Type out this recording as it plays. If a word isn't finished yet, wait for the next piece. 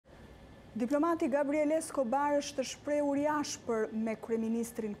Diplomati Gabriel Escobar është shprehur jashtër me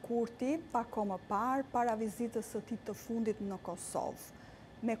kryeministrin Kurti pa kohë më parë para vizitës së tij të fundit në Kosovë.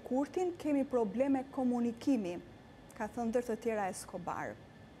 Me Kurtin kemi probleme komunikimi, ka thënë ndër të tjera Escobar.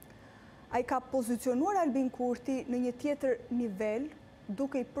 Ai ka pozicionuar Albin Kurti në një tjetër nivel,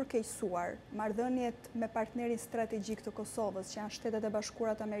 duke i përkeqësuar marrëdhëniet me partnerin strategjik të Kosovës, që janë Shtetet e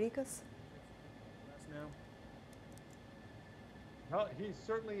Bashkuara të Amerikës. Well, he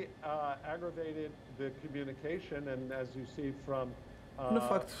certainly aggravated the communication, and as you see from Në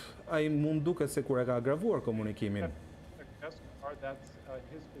fakt, ai mund duket se kur e ka agravuar komunikimin. That's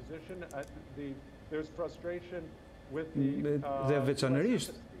his position. There's frustration with the dhe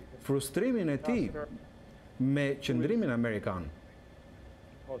veçanërisht frustrimin e tij me qëndrimin amerikan.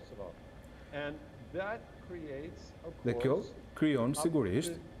 Kosovo. And that creates, of Dhe kjo krijon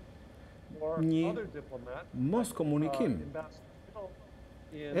sigurisht një mos komunikim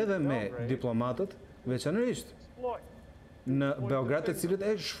edhe me diplomatët, veçanërisht në Beograd, të cilët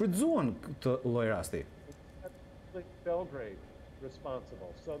e shfrytzuan këtë lloj rasti.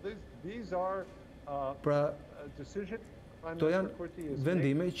 Pra, to janë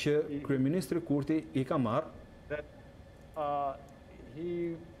vendime që kryeministri Kurti i ka marrë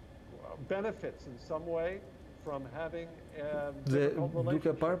dhe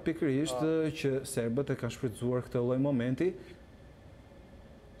duke parë pikërisht që serbët e kanë shfrytzuar këtë lloj momenti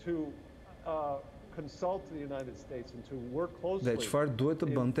dhe çfarë duhet të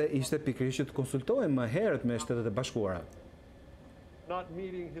bënte ishte pikërisht që të konsultohej më herët me Shtetet e Bashkuara.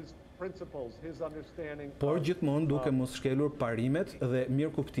 Por gjithmonë duke mos shkelur parimet dhe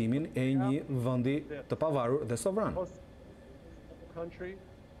mirëkuptimin e një vendi të pavarur dhe sovran.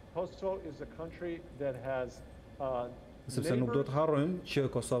 Sepse nuk do të harrojmë që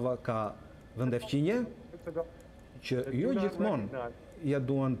Kosova ka vende fqinje që jo gjithmonë ja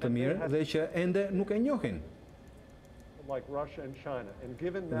duan të mirë dhe që ende nuk e njohin.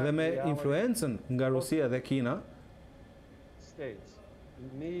 Dhe me influencën nga Rusia dhe Kina,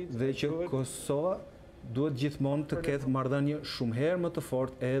 dhe që Kosova duhet gjithmonë të ketë marrëdhënie shumë herë më të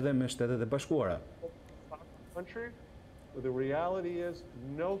fortë edhe me Shtetet e Bashkuara.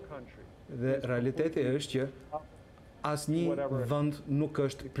 Dhe realiteti është që asnjë vend nuk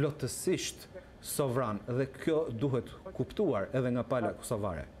është plotësisht sovran dhe kjo duhet kuptuar edhe nga pala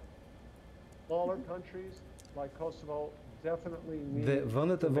kosovare. Dhe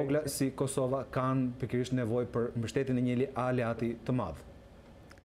vendet e vogla si Kosova kanë pikërisht nevojë për mbështetjen e një aleati të madh.